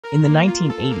In the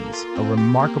 1980s, a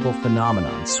remarkable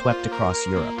phenomenon swept across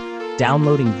Europe,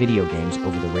 downloading video games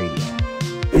over the radio.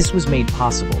 This was made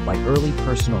possible by early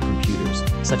personal computers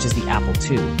such as the Apple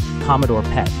II, Commodore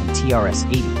PET, and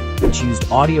TRS-80, which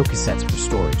used audio cassettes for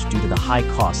storage due to the high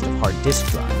cost of hard disk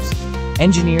drives.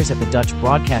 Engineers at the Dutch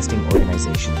Broadcasting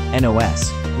Organization,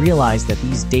 NOS, realized that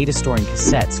these data-storing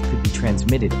cassettes could be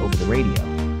transmitted over the radio.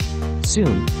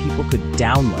 Soon, people could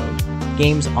download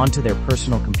games onto their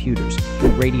personal computers through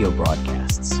radio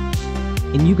broadcasts.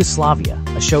 In Yugoslavia,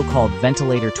 a show called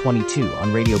Ventilator 22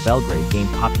 on Radio Belgrade gained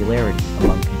popularity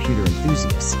among computer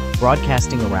enthusiasts,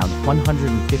 broadcasting around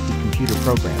 150 computer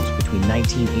programs between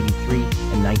 1983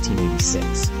 and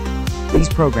 1986. These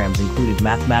programs included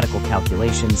mathematical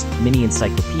calculations, mini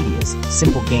encyclopedias,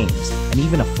 simple games, and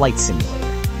even a flight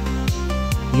simulator.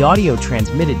 The audio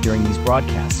transmitted during these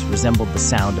broadcasts resembled the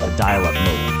sound of a dial-up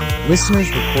modem. Listeners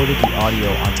recorded the audio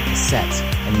onto cassettes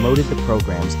and loaded the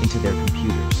programs into their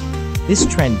computers. This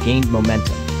trend gained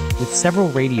momentum, with several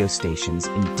radio stations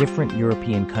in different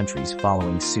European countries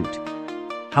following suit.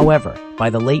 However, by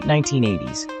the late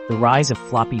 1980s, the rise of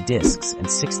floppy disks and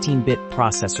 16-bit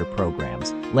processor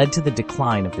programs led to the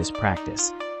decline of this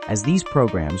practice, as these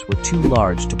programs were too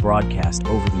large to broadcast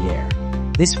over the air.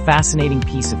 This fascinating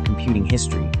piece of computing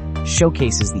history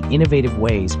showcases the innovative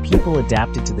ways people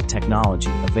adapted to the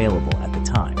technology available at the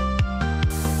time.